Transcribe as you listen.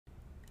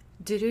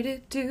Do do do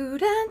do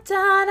da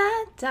da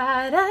da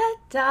da da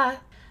da.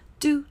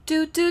 Do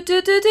do do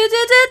do do do do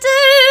do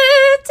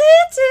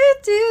do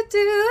do do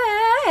do.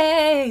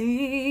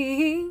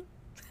 Hey.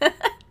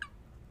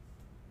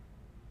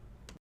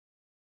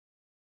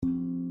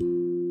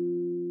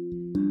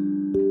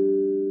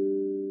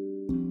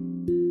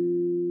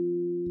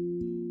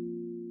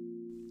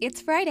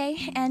 It's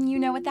Friday, and you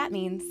know what that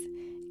means.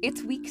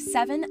 It's week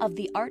 7 of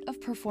The Art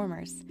of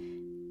Performers.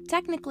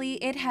 Technically,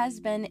 it has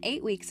been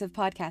 8 weeks of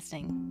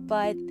podcasting,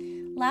 but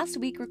last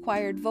week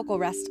required vocal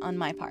rest on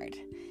my part.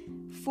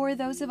 For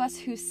those of us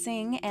who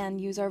sing and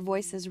use our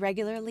voices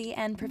regularly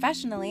and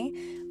professionally,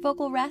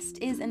 vocal rest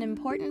is an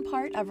important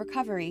part of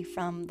recovery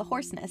from the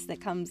hoarseness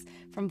that comes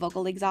from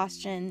vocal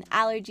exhaustion,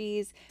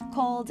 allergies,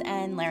 cold,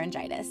 and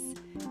laryngitis.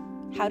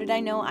 How did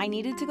I know I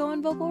needed to go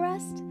on vocal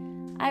rest?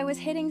 I was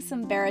hitting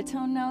some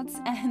baritone notes,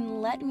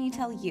 and let me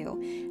tell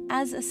you,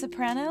 as a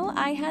soprano,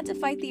 I had to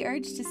fight the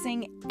urge to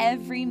sing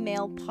every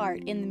male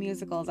part in the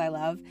musicals I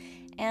love,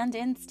 and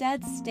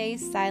instead stay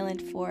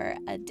silent for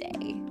a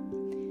day.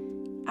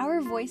 Our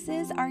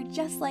voices are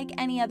just like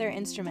any other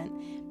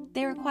instrument.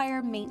 They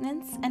require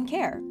maintenance and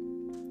care.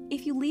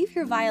 If you leave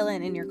your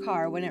violin in your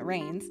car when it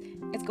rains,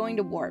 it's going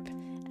to warp,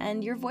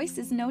 and your voice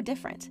is no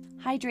different.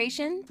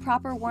 Hydration,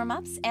 proper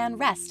warm-ups, and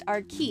rest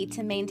are key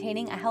to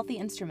maintaining a healthy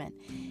instrument.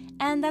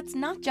 And that's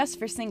not just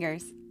for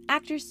singers,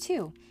 actors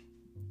too.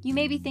 You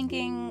may be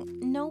thinking,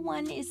 no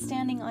one is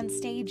standing on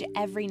stage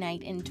every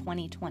night in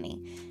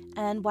 2020.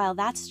 And while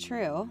that's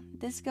true,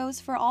 this goes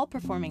for all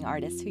performing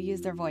artists who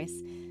use their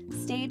voice,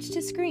 stage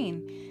to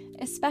screen,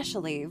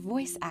 especially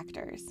voice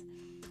actors.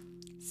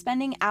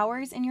 Spending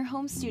hours in your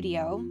home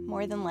studio,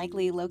 more than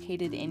likely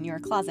located in your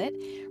closet,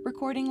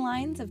 recording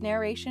lines of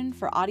narration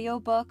for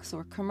audiobooks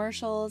or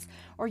commercials,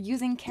 or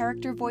using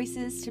character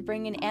voices to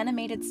bring an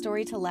animated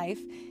story to life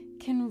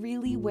can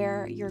really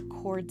wear your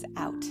cords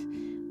out.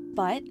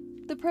 But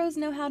the pros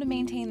know how to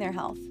maintain their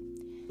health.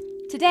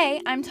 Today,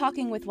 I'm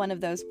talking with one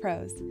of those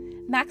pros,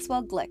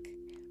 Maxwell Glick.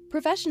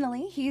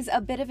 Professionally, he's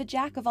a bit of a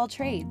jack of all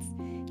trades.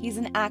 He's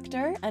an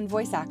actor and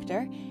voice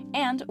actor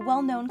and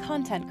well-known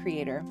content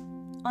creator.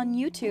 On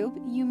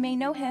YouTube, you may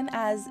know him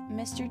as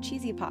Mr.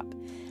 Cheesy Pop,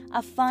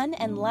 a fun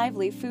and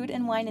lively food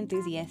and wine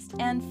enthusiast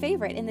and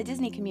favorite in the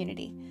Disney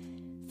community.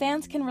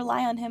 Fans can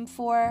rely on him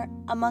for,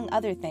 among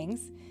other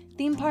things,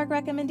 theme park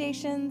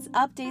recommendations,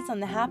 updates on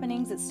the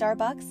happenings at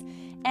Starbucks,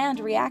 and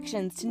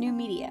reactions to new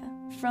media,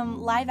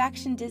 from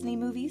live-action Disney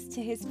movies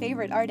to his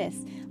favorite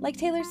artists, like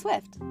Taylor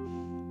Swift.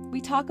 We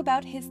talk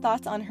about his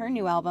thoughts on her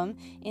new album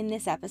in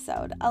this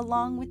episode,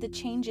 along with the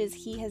changes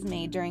he has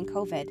made during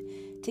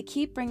COVID to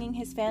keep bringing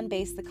his fan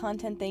base the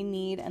content they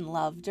need and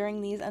love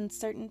during these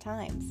uncertain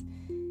times.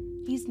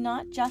 He's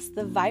not just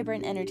the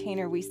vibrant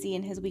entertainer we see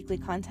in his weekly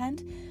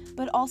content,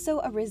 but also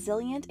a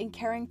resilient and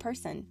caring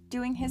person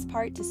doing his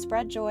part to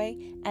spread joy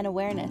and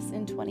awareness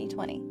in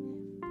 2020.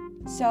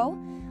 So,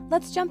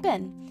 let's jump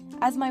in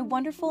as my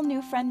wonderful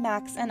new friend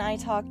Max and I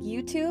talk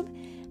YouTube,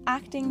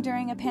 acting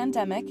during a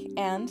pandemic,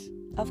 and,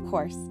 of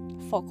course,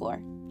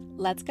 folklore.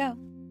 Let's go.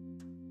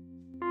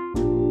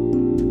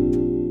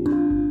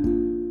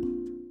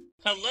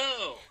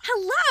 Hello.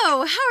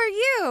 Hello, how are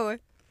you?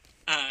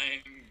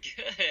 I'm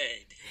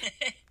good.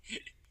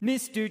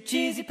 Mr.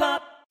 Cheesy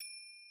Pop.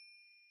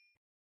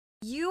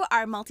 You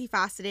are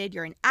multifaceted.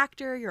 You're an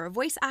actor, you're a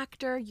voice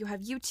actor, you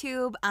have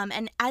YouTube,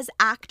 and as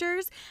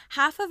actors,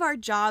 half of our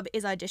job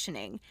is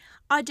auditioning.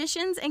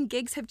 Auditions and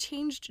gigs have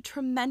changed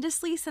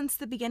tremendously since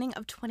the beginning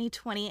of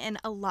 2020 in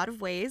a lot of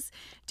ways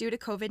due to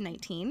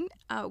COVID-19.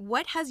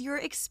 What has your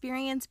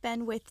experience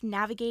been with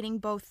navigating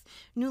both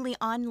newly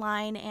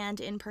online and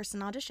in-person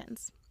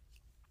auditions?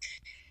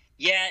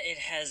 Yeah, it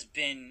has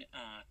been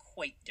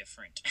quite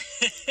different,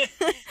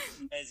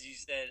 as you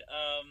said.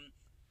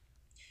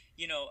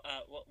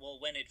 Well,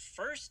 when it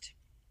first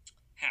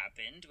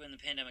happened, when the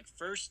pandemic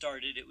first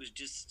started, it was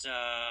just,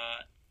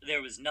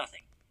 there was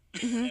nothing.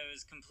 Mm-hmm. It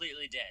was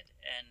completely dead.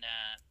 And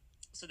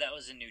so that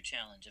was a new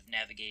challenge of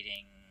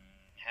navigating,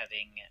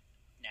 having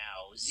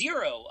now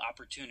zero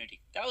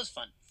opportunity. That was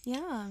fun.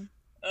 Yeah.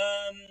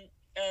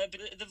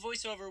 But the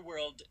voiceover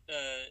world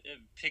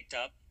picked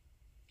up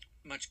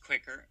much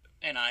quicker,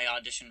 and I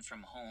audition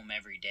from home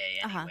every day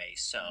anyway,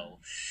 so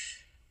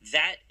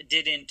that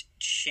didn't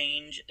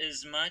change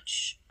as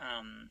much.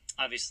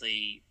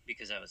 Obviously,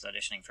 because I was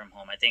auditioning from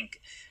home. I think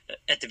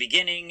at the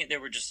beginning there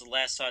were just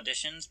less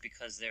auditions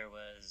because there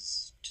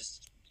was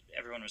just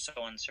everyone was so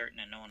uncertain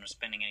and no one was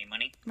spending any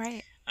money.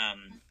 Right.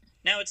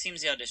 Now it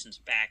seems the audition's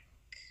back,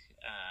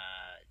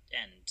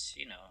 and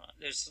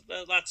there's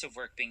lots of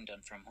work being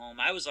done from home.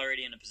 I was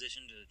already in a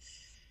position to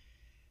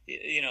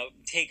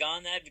take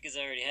on that because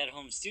I already had a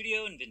home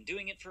studio and been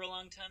doing it for a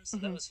long time, so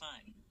that was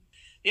fine.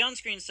 The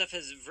on-screen stuff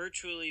has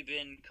virtually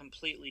been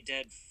completely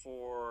dead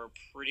for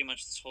pretty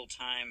much this whole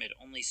time. It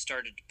only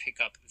started to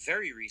pick up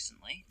very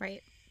recently.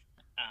 Right.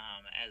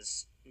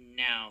 As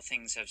now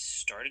things have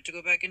started to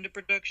go back into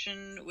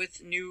production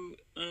with new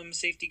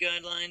safety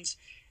guidelines.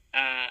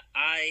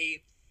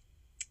 I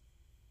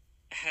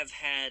have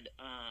had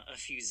a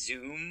few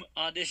Zoom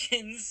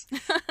auditions,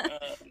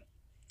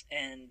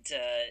 and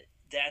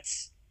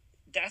that's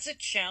a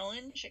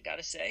challenge, I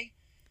gotta say.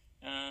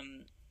 I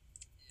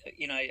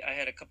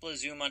had a couple of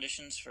Zoom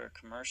auditions for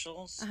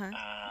commercials,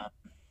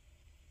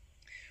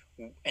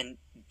 and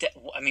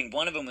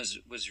one of them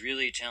was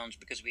really a challenge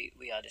because we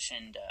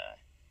auditioned.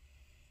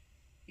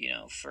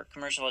 For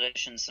commercial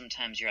auditions,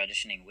 sometimes you're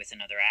auditioning with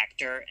another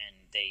actor,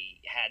 and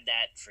they had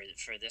that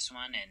for this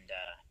one, and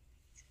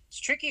it's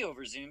tricky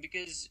over Zoom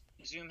because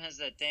Zoom has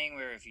that thing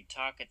where if you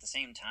talk at the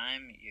same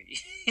time,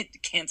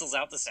 it cancels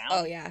out the sound.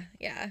 Oh, yeah,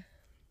 yeah.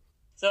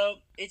 So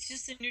it's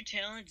just a new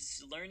challenge,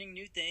 learning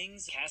new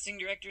things. Casting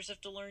directors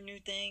have to learn new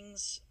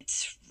things.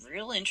 It's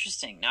real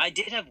interesting. Now, I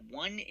did have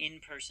one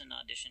in-person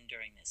audition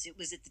during this. It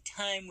was at the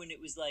time when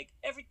it was like,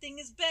 everything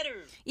is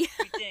better,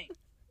 everything.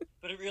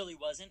 But it really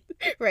wasn't.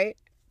 Right.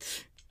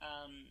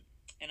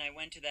 And I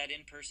went to that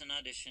in-person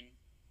audition.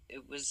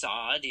 It was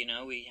odd,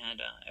 we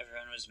had,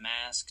 everyone was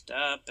masked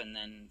up, but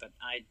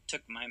I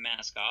took my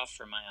mask off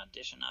for my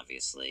audition,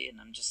 obviously, and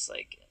I'm just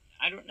like,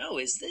 I don't know,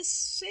 is this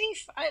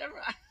safe? I'm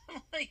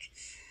like,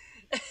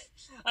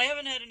 I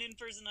haven't had an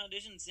in-person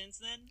audition since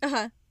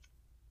then.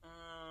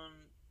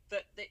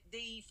 But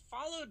they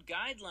followed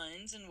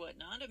guidelines and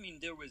whatnot. I mean,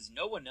 there was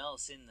no one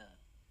else in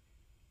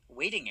the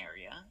waiting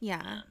area.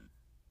 Yeah.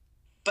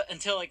 But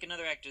until,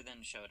 another actor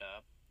then showed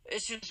up.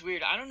 It's just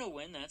weird. I don't know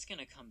when that's going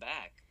to come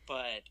back,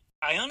 but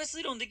I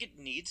honestly don't think it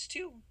needs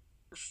to.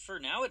 For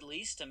now, at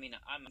least. I mean,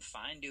 I'm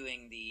fine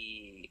doing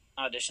the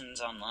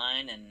auditions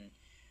online, and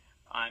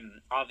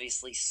I'm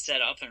obviously set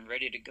up and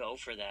ready to go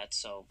for that,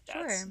 so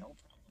that's no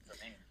problem for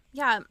me.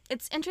 Yeah,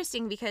 it's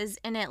interesting because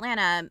in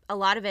Atlanta, a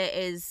lot of it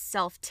is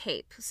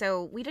self-tape.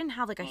 So we didn't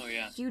have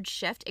huge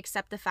shift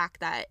except the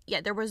fact that,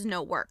 there was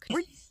no work.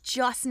 We're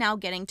just now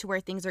getting to where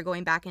things are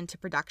going back into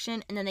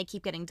production, and then they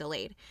keep getting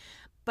delayed.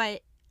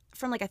 But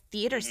from a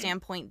theater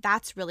standpoint,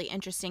 that's really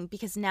interesting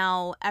because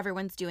now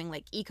everyone's doing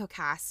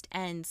EcoCast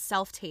and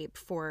self-tape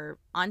for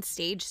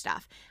on-stage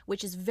stuff,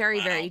 which is very,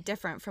 very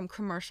different from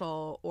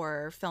commercial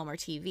or film or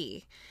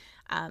TV.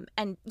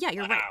 And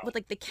you're right.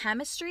 With the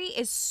chemistry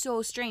is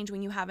so strange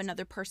when you have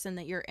another person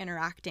that you're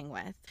interacting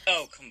with.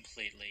 Oh,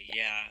 completely.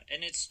 Yeah.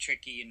 And it's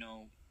tricky,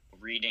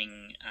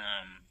 reading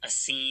a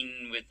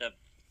scene with a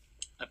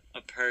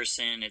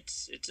person.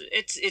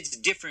 It's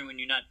different when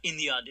you're not in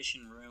the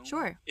audition room.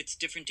 Sure. It's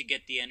different to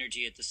get the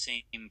energy at the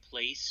same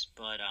place,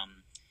 but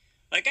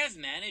I've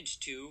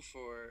managed to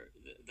for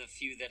the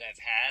few that I've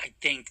had. I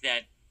think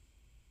that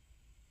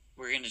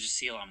we're going to just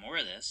see a lot more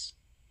of this.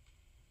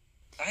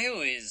 I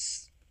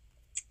always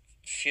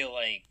feel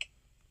like,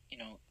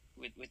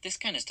 with this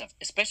kind of stuff,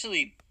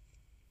 especially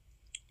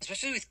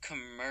with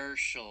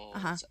commercials,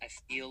 I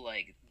feel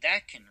like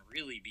that can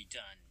really be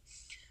done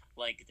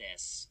like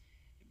this,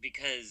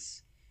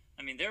 because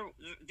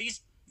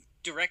these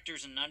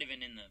directors are not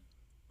even in the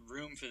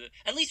room for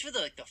at least for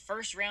the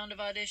first round of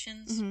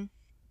auditions.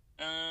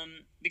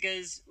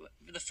 Because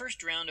the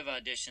first round of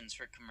auditions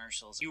for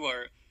commercials, you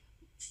are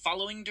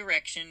following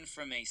direction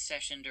from a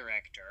session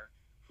director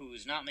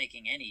who's not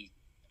making any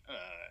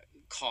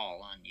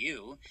call on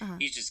you.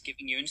 He's just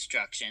giving you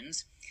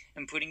instructions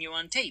and putting you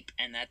on tape,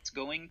 and that's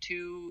going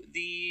to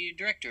the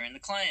director and the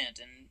client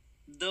and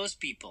those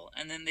people,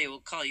 and then they will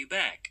call you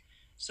back.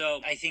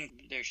 So I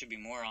think there should be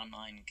more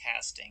online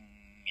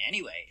casting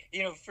anyway.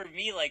 For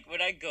me,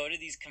 when I go to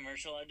these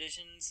commercial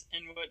auditions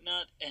and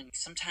whatnot, and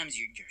sometimes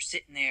you're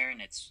sitting there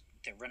and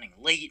they're running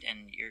late,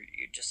 and you're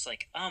just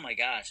like, oh my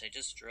gosh, I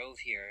just drove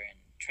here in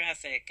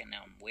traffic and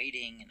now I'm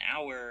waiting an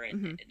hour,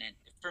 and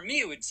for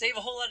me it would save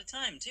a whole lot of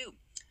time too.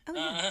 Oh,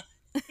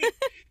 yeah.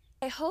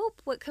 I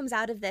hope what comes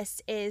out of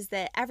this is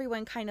that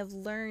everyone kind of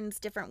learns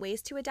different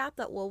ways to adapt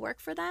that will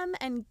work for them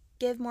and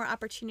give more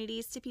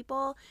opportunities to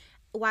people,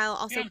 while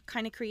also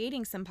kind of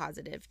creating some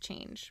positive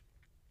change.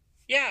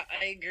 Yeah,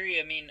 I agree.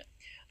 I mean,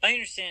 I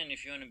understand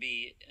if you want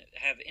to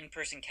have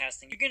in-person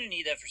casting, you're going to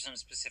need that for some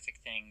specific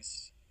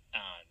things.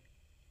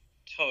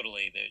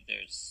 Totally.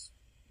 There's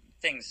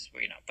things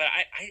where, but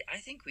I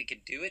think we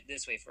could do it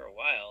this way for a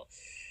while.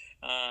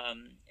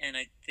 And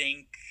I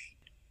think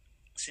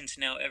since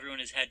now everyone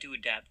has had to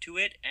adapt to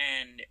it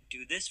and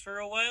do this for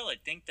a while, I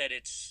think that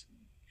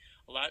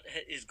a lot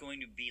is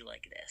going to be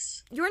like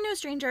this. You're no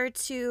stranger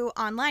to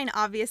online,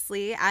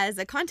 obviously, as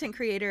a content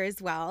creator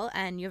as well,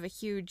 and you have a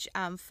huge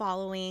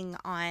following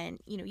on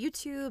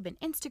YouTube and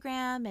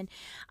Instagram,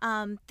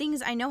 and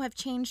things I know have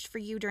changed for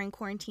you during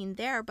quarantine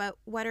there. But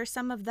what are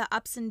some of the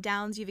ups and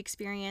downs you've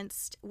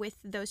experienced with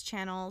those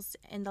channels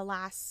in the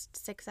last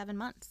 6-7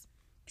 months?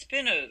 It's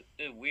been a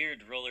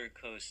weird roller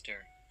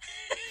coaster.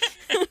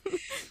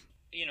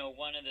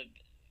 One of the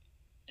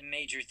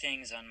major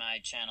things on my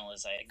channel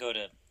is I go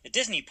to the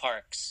Disney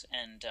parks,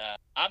 and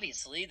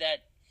obviously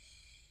that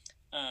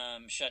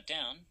shut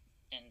down,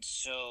 and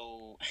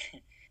so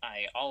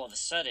I all of a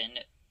sudden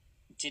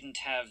didn't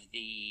have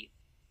the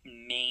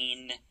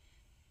main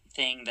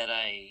thing that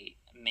I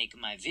make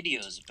my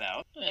videos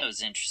about. It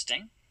was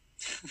interesting.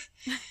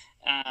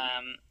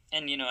 And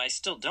I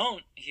still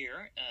don't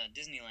here.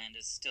 Disneyland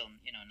is still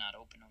not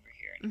open over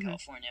here in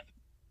California,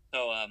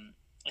 so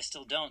I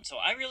still don't. So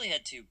I really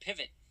had to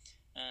pivot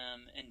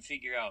and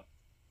figure out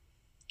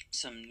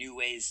some new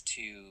ways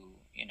to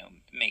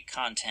make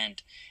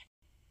content.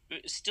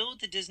 Still with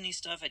the Disney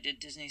stuff, I did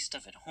Disney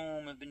stuff at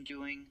home. I've been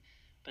doing,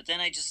 but then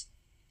I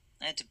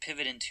had to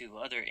pivot into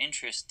other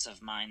interests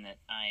of mine that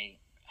I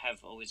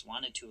have always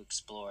wanted to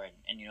explore,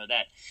 and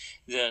that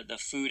the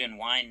food and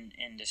wine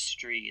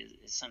industry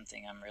is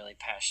something I'm really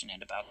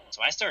passionate about.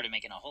 So I started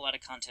making a whole lot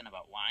of content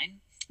about wine.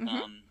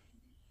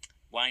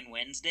 Wine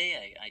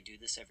Wednesday, I do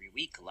this every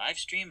week, live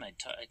stream. I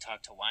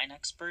talk to wine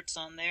experts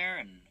on there,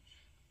 and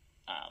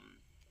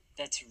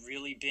that's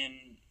really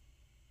been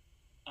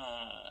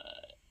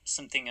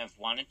something I've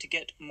wanted to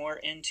get more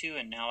into,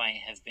 and now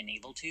I have been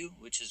able to,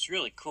 which is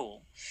really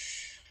cool.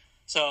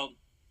 So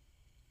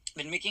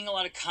been making a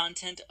lot of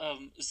content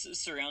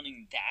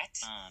surrounding that.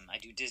 I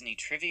do Disney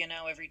trivia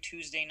now every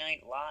Tuesday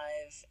night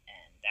live,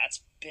 and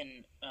that's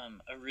been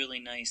a really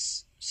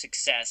nice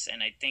success.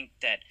 And I think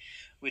that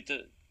with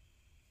the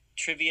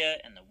trivia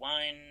and the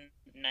wine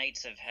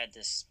nights, I've had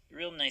this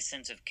real nice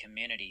sense of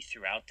community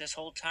throughout this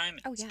whole time.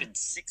 It's been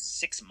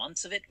six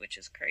months of it, which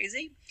is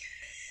crazy.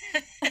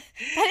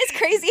 That is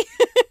crazy.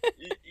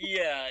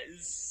 Yeah,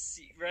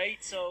 right?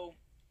 So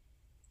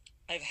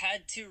I've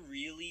had to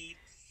really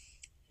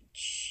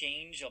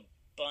change a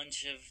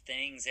bunch of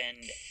things,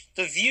 and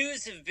the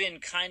views have been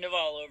kind of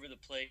all over the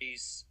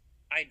place.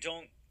 I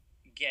don't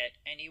get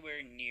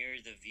anywhere near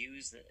the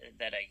views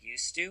that I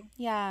used to.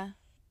 Yeah.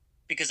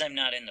 Because I'm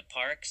not in the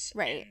parks.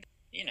 Right.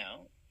 And,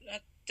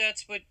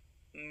 that's what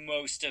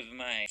most of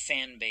my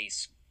fan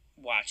base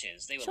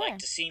watches. They would like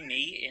to see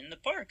me in the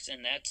parks,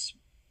 and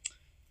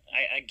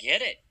I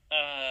get it.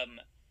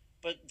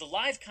 But the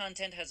live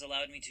content has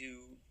allowed me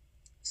to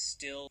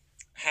still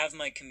have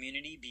my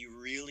community be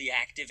really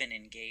active and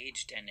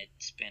engaged, and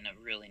it's been a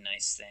really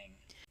nice thing.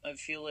 I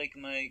feel like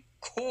my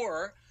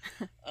core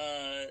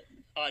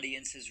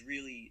audience has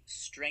really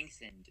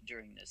strengthened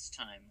during this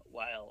time,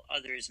 while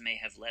others may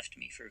have left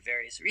me for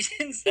various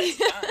reasons. That's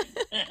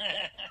fine.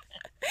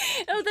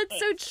 Oh, that's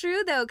so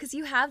true, though, because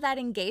you have that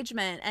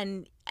engagement,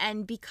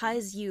 and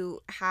because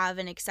you have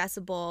an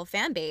accessible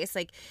fan base,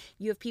 like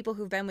you have people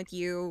who've been with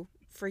you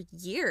for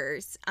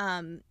years.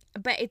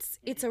 But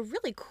it's a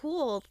really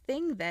cool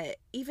thing that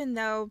even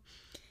though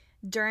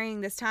during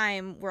this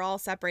time we're all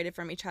separated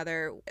from each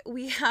other,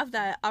 we have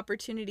that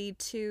opportunity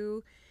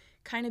to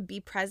kind of be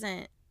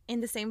present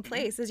in the same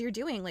place as you're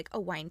doing like a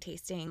wine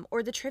tasting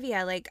or the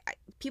trivia. Like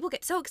people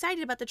get so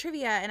excited about the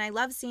trivia, and I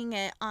love seeing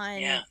it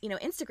on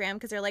Instagram,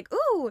 because they're like,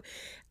 ooh,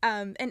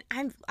 and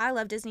I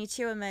love Disney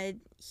too. I'm a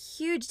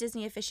huge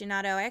Disney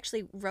aficionado. I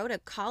actually wrote a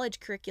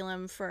college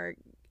curriculum for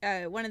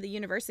one of the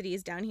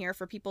universities down here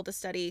for people to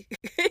study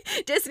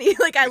Disney.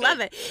 Like, I love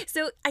it.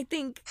 So I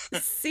think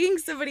seeing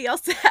somebody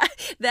else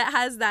that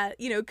has that,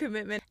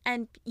 commitment,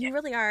 and you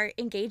really are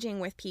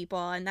engaging with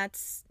people, and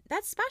that's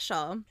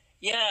special.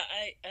 Yeah,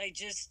 I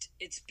just,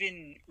 it's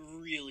been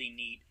really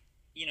neat.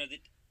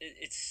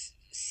 It's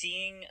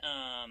seeing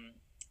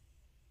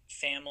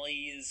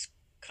families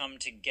come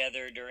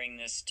together during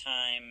this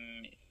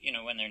time,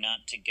 when they're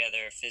not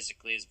together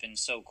physically, has been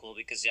so cool,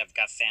 because I've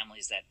got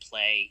families that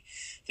play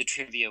the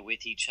trivia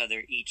with each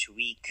other each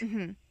week.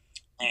 And,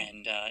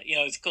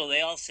 it's cool.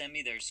 They all send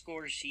me their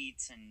score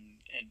sheets,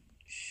 and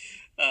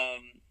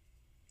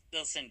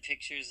they'll send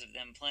pictures of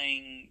them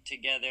playing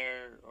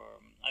together, or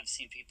I've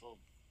seen people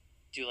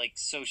do like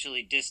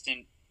socially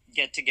distant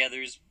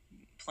get-togethers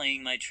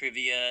playing my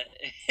trivia.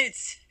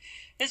 It's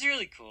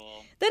really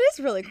cool. That is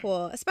really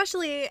cool,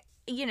 especially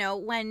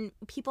when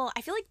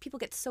I feel like people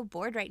get so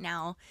bored right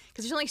now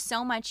because there's only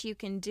so much you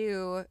can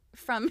do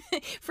from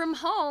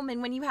home,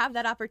 and when you have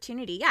that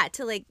opportunity,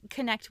 to like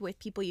connect with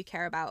people you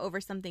care about over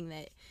something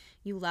that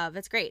you love,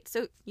 that's great.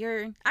 So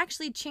you're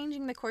actually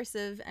changing the course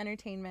of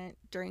entertainment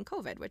during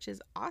COVID, which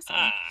is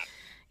awesome.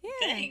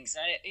 Thanks.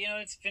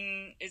 It's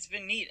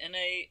been neat, and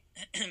I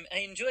I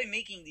enjoy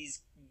making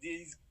these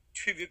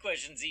trivia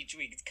questions each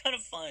week. It's kind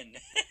of fun.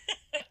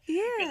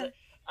 Yeah.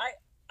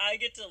 I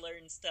get to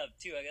learn stuff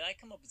too. I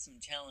come up with some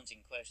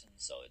challenging questions,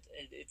 so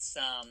it's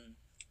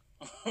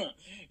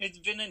it's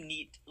been a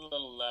neat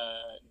little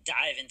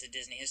dive into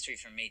Disney history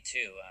for me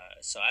too.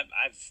 So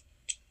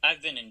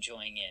I've been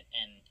enjoying it,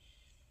 and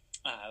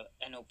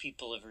I know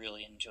people have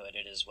really enjoyed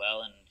it as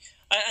well, and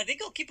I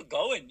think I'll keep it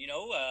going.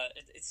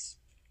 It's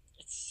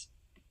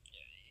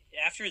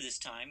after this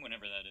time,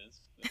 whenever that is.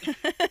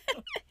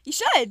 You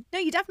should. No,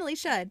 you definitely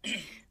should.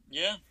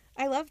 Yeah.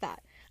 I love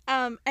that.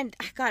 And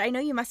God, I know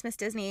you must miss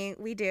Disney.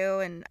 We do.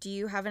 And do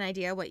you have an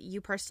idea what you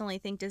personally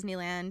think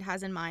Disneyland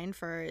has in mind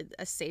for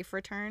a safe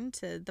return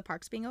to the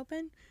parks being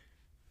open?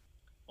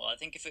 Well, I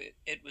think if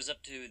it was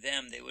up to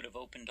them, they would have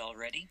opened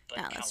already.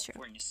 But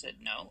California said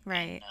no.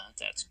 Right.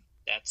 And,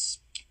 that's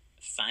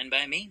fine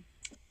by me.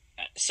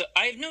 So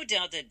I have no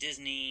doubt that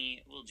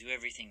Disney will do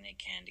everything they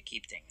can to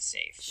keep things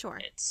safe. Sure.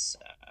 It's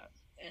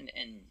and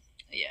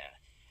yeah,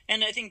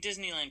 and I think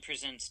Disneyland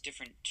presents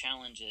different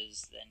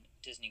challenges than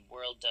Disney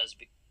World does,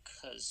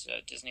 because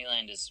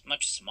Disneyland is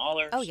much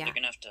smaller. Oh, so yeah. they're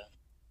gonna have to,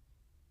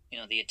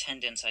 the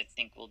attendance I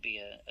think will be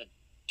a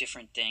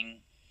different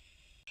thing.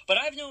 But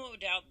I've no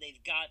doubt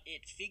they've got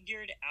it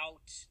figured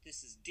out.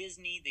 This is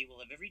Disney. They will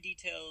have every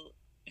detail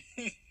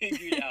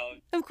figured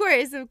out. Of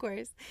course.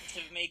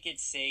 To make it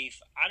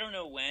safe. I don't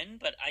know when,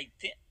 but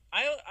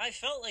I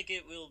felt like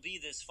it will be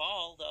this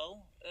fall,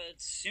 though.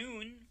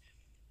 Soon.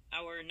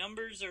 Our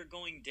numbers are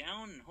going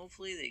down, and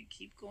hopefully they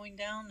keep going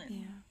down. And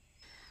Yeah.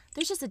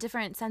 There's just a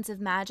different sense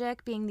of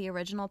magic being the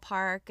original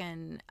park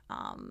and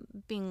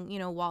being,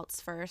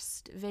 Walt's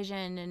first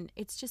vision. And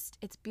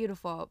it's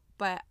beautiful.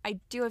 But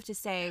I do have to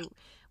say,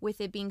 with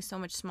it being so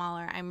much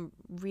smaller, I'm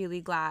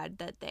really glad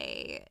that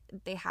they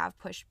have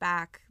pushed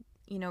back,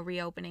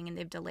 reopening, and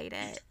they've delayed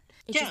it.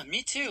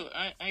 Me too.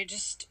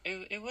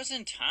 It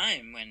wasn't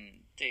time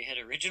when they had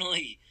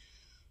originally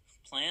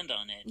planned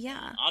on it.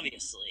 Yeah.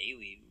 Obviously,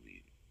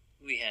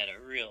 we had a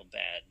real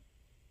bad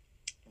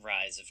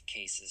rise of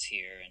cases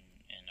here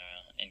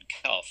in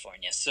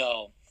California.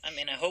 So, I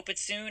mean, I hope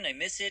it's soon. I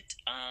miss it.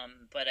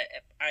 But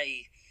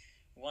I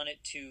want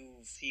it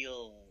to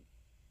feel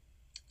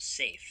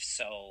safe.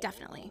 So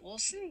definitely, we'll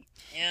see.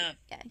 Yeah.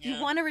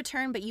 You want to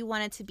return, but you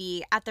want it to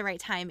be at the right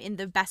time, in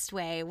the best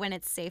way, when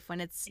it's safe, when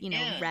it's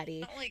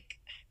ready. Not like,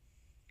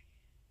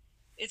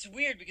 it's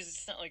weird because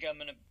it's not like I'm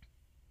gonna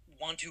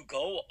want to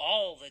go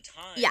all the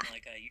time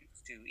like I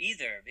used to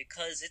either,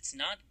 because it's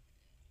not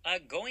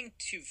going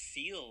to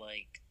feel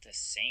like the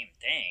same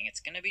thing. It's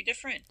gonna be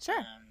different.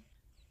 Sure.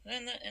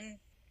 And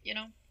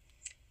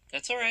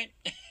that's all right.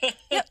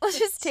 Yeah, we'll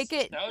just take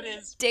it how it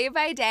is, day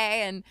by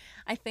day. And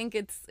I think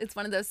it's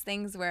one of those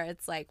things where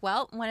it's like,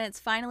 well, when it's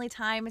finally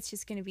time, it's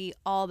just going to be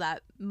all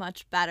that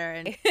much better.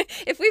 And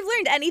if we've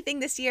learned anything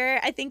this year,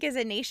 I think as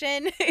a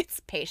nation, it's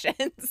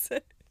patience.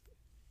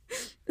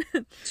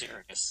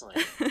 Seriously.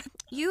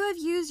 You have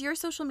used your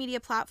social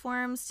media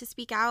platforms to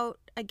speak out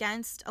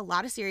against a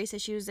lot of serious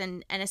issues,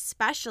 and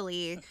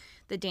especially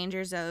the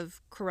dangers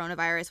of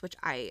coronavirus, which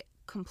I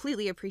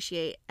completely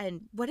appreciate.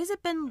 And what has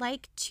it been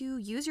like to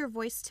use your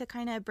voice to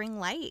kind of bring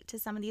light to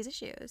some of these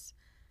issues?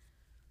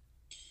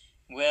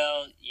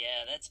 Well,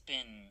 yeah, that's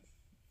been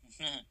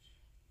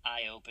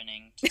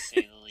eye-opening, to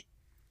say the least.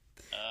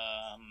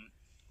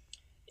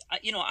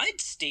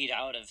 I'd stayed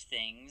out of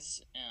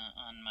things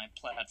on my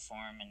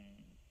platform,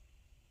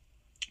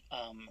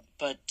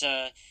 but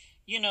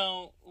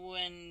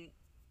when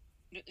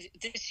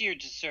this year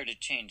just sort of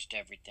changed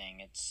everything.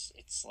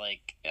 It's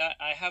like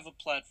I have a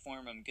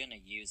platform. I'm gonna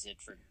use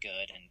it for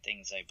good and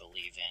things I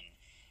believe in.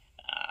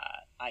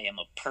 I am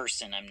a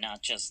person. I'm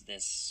not just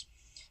this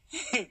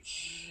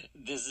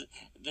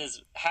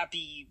this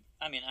happy.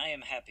 I mean, I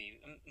am happy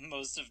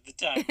most of the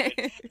time, but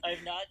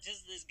I'm not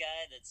just this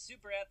guy that's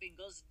super happy and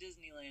goes to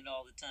Disneyland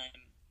all the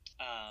time.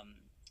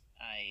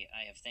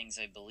 I have things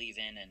I believe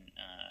in, and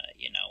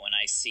when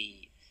I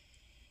see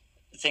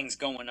things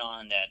going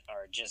on that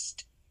are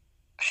just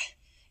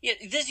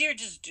this year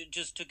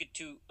just took it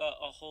to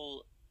a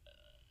whole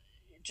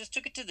just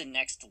took it to the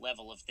next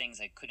level of things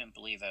I couldn't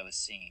believe I was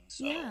seeing.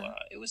 So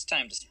it was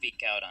time to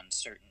speak out on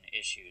certain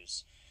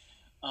issues,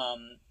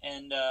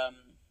 and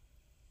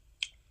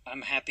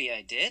I'm happy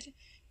I did,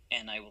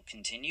 and I will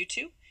continue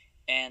to.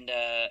 And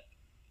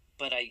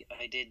but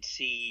I did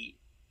see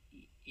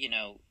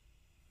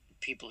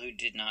people who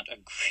did not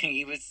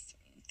agree with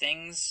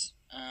things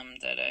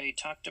that I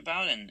talked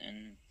about,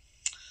 and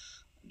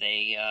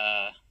they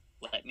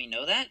let me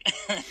know that.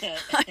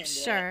 I'm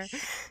sure.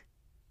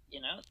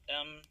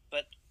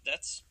 But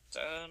that's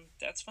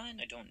fine.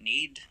 I don't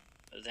need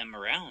them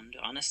around,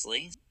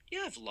 honestly.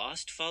 Yeah, I've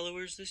lost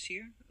followers this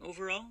year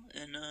overall,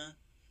 and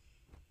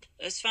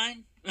that's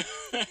fine.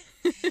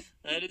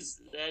 That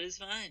is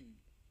fine.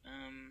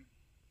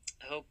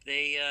 I hope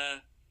they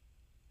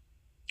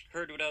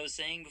heard what I was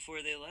saying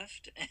before they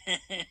left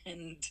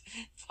and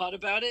thought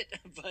about it,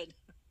 but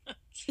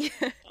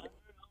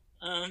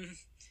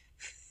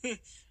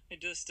I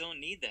just don't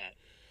need that.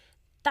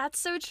 That's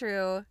so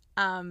true.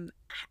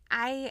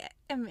 I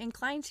am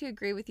inclined to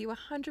agree with you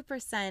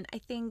 100%. I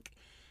think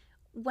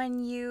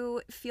when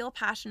you feel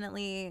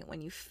passionately,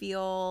 when you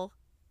feel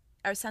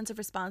a sense of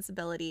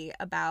responsibility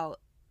about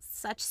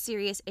such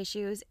serious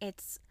issues,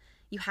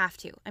 you have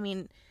to. I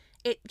mean,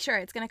 it's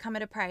going to come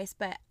at a price,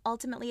 but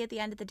ultimately at the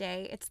end of the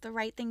day, it's the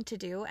right thing to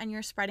do, and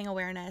you're spreading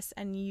awareness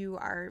and you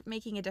are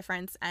making a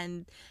difference.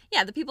 And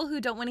yeah, the people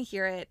who don't want to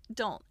hear it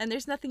don't, and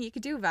there's nothing you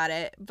could do about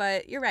it,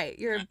 but you're right.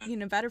 You're,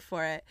 better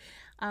for it.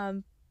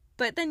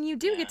 But then you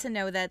do get to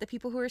know that the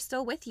people who are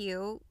still with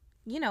you,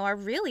 are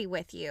really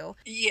with you.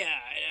 Yeah.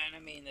 And I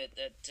mean that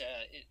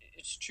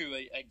it's true.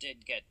 I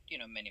did get,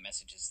 many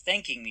messages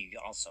thanking me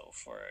also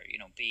for,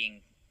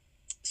 being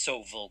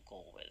so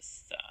vocal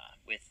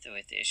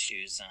with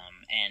issues,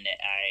 and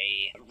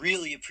I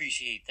really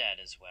appreciate that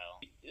as well.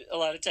 A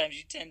lot of times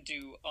you tend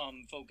to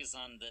focus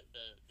on the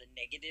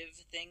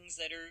negative things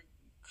that are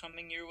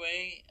coming your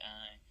way,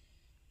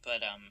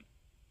 but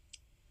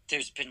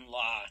there's been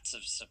lots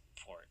of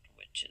support,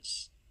 which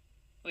is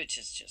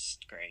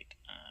just great.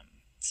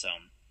 So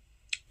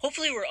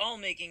hopefully we're all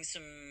making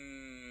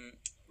some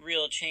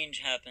real change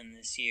happen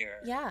this year.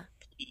 Yeah.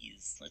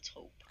 Please, let's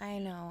hope. I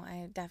know.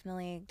 I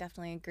definitely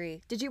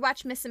agree. Did you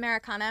watch Miss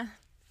Americana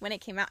when it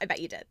came out? I bet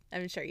you did.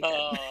 I'm sure you did.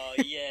 Oh,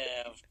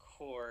 yeah, of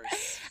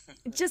course.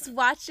 Just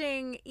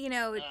watching,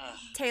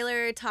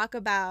 Taylor talk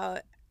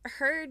about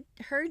her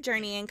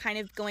journey and kind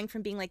of going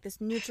from being like this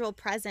neutral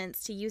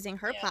presence to using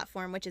her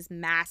platform, which is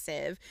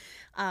massive,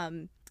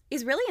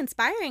 is really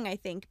inspiring, I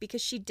think,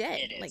 because she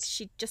did. Like,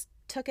 she just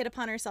took it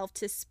upon herself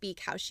to speak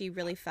how she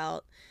really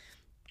felt.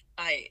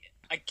 I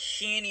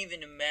can't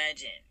even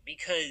imagine,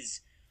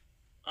 because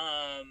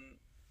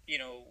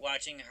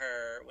watching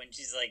her when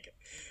she's like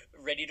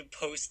ready to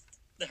post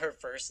her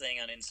first thing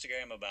on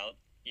Instagram about,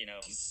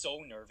 she's so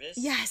nervous.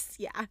 Yes,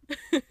 yeah.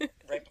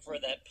 Right before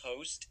that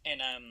post,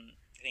 and I'm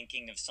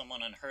thinking of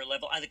someone on her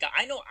level.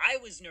 I know I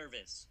was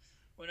nervous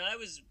when I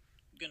was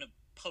gonna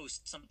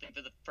post something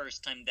for the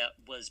first time that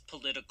was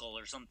political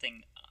or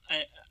something.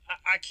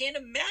 I can't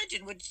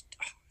imagine what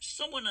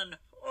someone on.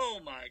 Oh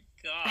my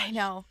god! I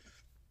know.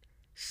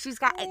 She's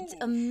got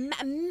a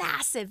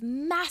massive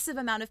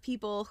amount of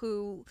people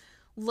who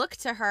look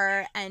to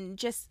her, and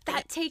just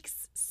that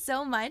takes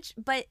so much.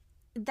 But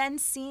then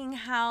seeing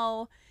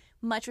how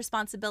much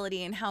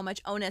responsibility and how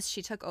much onus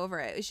she took over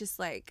it was just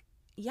like,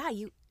 yeah,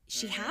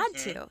 she had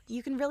to.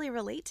 You can really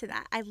relate to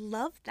that. I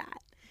love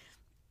that.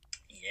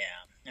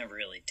 Yeah, I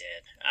really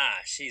did.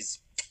 She's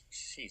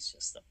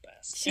just the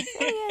best. She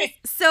really is.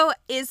 So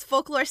is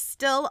Folklore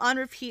still on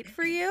repeat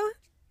for you?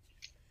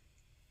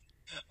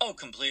 Oh,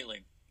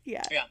 completely.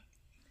 Yeah. Yeah.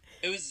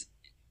 It was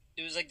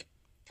like the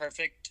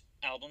perfect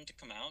album to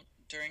come out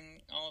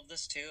during all of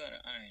this too.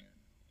 I mean,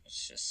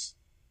 it's just,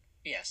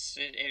 yes,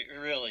 it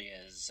really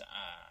is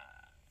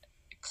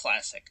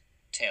classic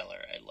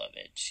Taylor. I love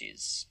it.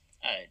 She's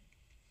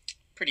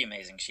pretty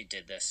amazing she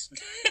did this.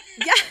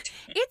 Yeah,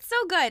 it's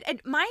so good. And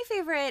my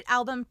favorite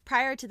album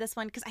prior to this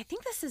one, because I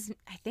think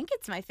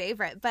it's my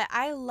favorite, but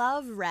I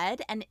love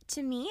Red, and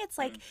to me it's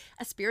like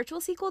a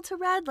spiritual sequel to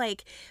Red,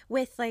 like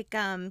with like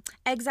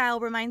Exile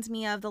reminds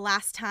me of The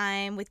Last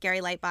Time with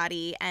Gary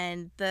Lightbody,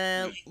 and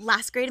The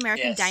Last Great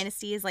American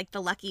Dynasty is like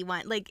the lucky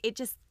one. Like,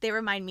 they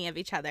remind me of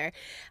each other.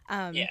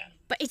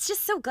 But it's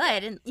just so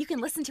good, and you can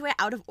listen to it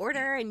out of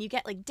order, and you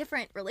get like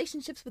different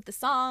relationships with the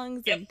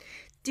songs. And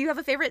do you have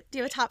a favorite? Do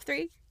you have a top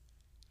three?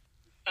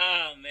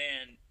 Oh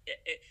man,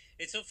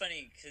 it's so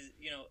funny because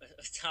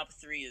a top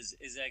three is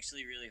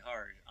actually really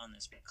hard on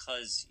this,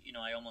 because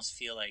I almost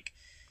feel like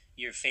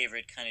your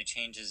favorite kind of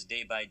changes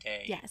day by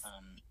day. Yes.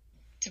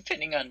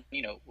 Depending on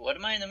what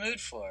am I in the mood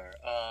for.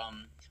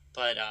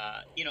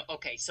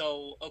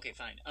 Okay,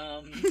 fine.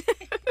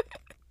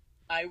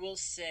 I will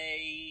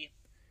say.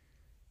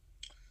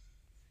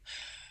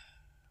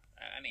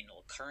 I mean,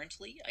 well,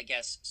 currently, I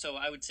guess. So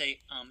I would say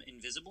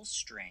Invisible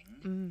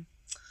String,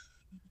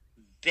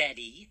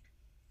 Betty,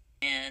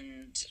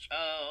 and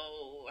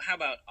how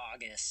about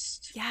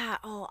August? Yeah.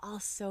 Oh,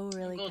 also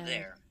really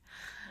good.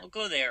 I'll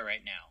go there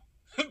right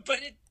now. but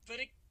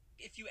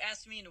if you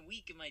ask me in a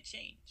week, it might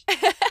change.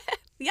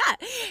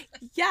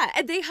 Yeah.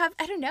 And they have,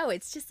 I don't know,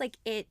 it's just like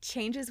it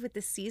changes with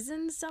the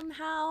seasons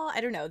somehow.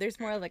 I don't know. There's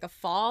more like a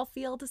fall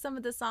feel to some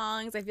of the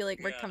songs. I feel like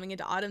we're coming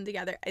into autumn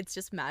together. It's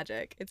just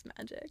magic. It's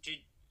magic.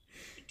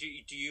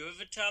 Do you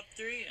have a top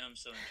three? I'm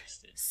so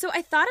interested. So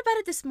I thought about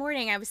it this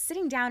morning. I was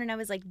sitting down and I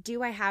was like,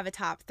 do I have a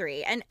top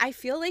three? And I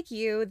feel like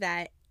you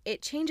that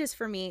it changes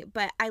for me,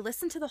 but I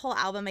listened to the whole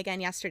album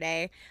again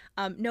yesterday,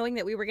 knowing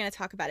that we were going to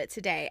talk about it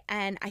today.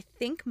 And I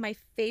think my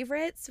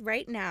favorites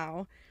right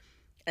now,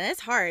 and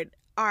it's hard,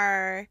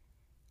 are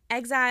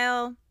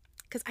Exile,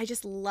 because I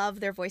just love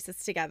their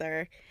voices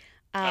together.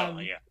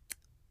 Yeah.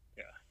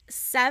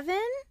 7,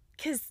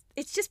 because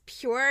it's just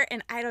pure,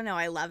 and I don't know,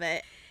 I love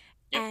it.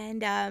 Yep.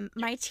 And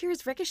My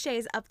Tears Ricochet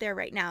is up there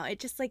right now. It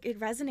just like it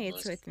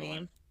resonates with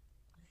me.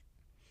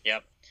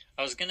 Yep.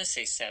 I was gonna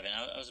say 7.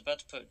 I was about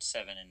to put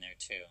 7 in there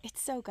too.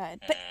 It's so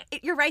good, but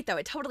you're right though.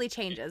 It totally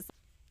changes.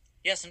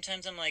 Yeah.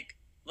 Sometimes I'm like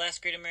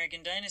Last Great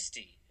American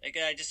Dynasty. Like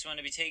I just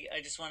want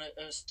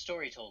a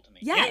story told to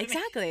me. Yeah,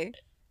 exactly.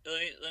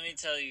 Let me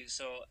tell you.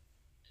 So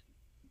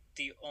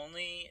the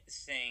only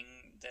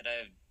thing that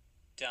I've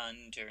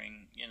done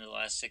during the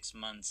last 6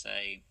 months,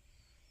 I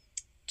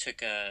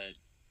took a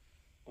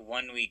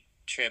 1-week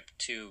trip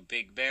to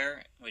Big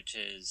Bear, which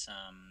is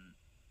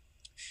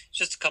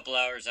just a couple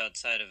hours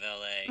outside of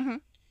LA,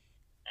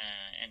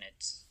 and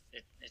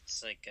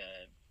it's like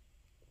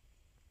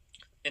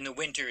in the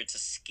winter it's a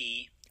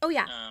ski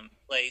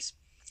place,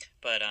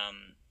 but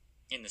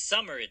in the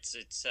summer it's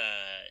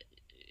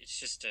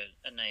just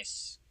a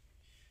nice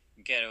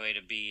getaway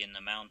to be in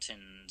the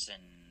mountains,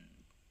 and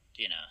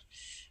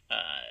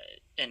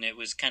and it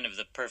was kind of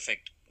the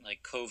perfect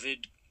like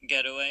COVID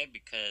getaway,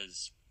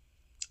 because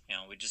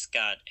we just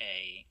got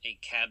a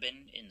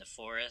cabin in the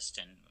forest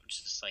and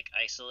just like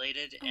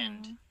isolated.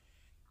 And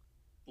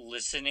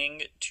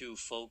listening to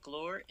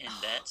Folklore in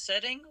that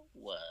setting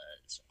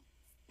was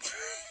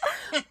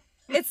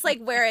it's like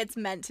where it's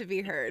meant to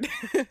be heard.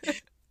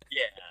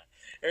 Yeah,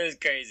 it was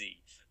crazy.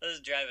 I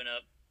was driving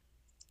up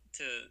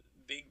to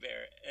Big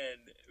Bear,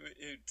 and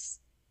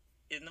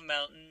in the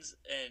mountains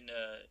and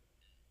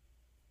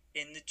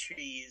in the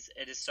trees,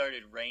 and it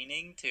started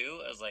raining too.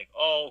 I was like,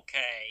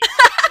 okay.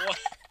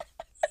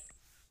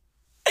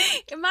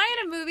 Am I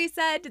in a movie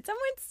set? Did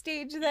someone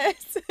stage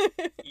this?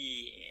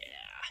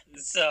 Yeah.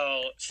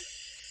 So,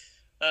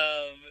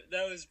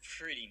 that was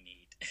pretty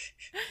neat.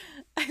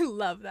 I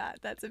love that.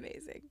 That's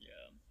amazing. Yeah.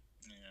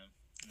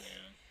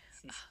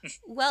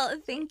 Well,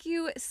 thank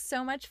you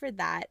so much for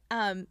that.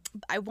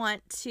 I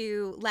want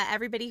to let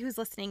everybody who's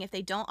listening, if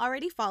they don't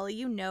already follow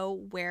you, know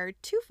where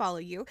to follow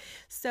you.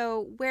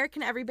 So where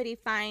can everybody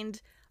find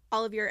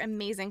all of your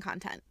amazing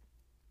content?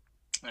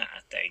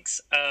 Thanks.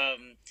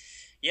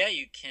 Yeah,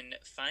 you can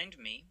find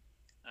me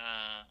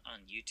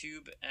on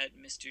YouTube at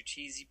Mr.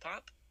 Cheesy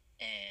Pop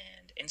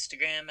and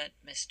Instagram at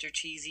Mr.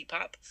 Cheesy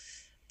Pop.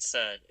 It's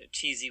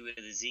cheesy with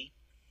a Z.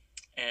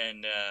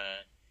 And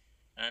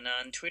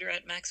on Twitter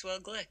at Maxwell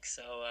Glick.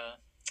 So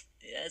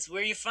that's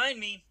where you find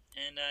me.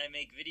 And I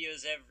make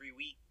videos every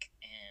week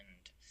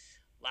and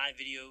live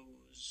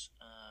videos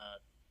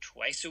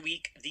twice a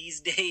week these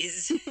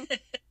days.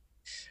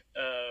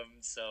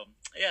 So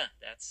yeah,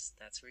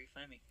 that's where you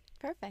find me.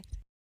 Perfect.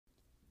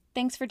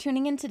 Thanks for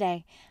tuning in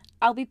today.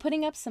 I'll be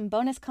putting up some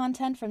bonus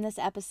content from this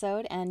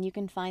episode, and you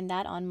can find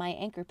that on my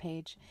Anchor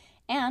page.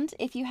 And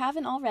if you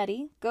haven't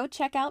already, go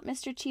check out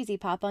Mr. Cheesy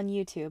Pop on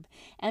YouTube,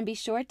 and be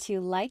sure to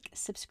like,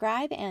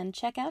 subscribe, and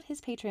check out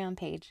his Patreon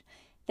page.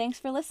 Thanks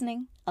for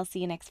listening. I'll see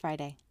you next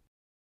Friday.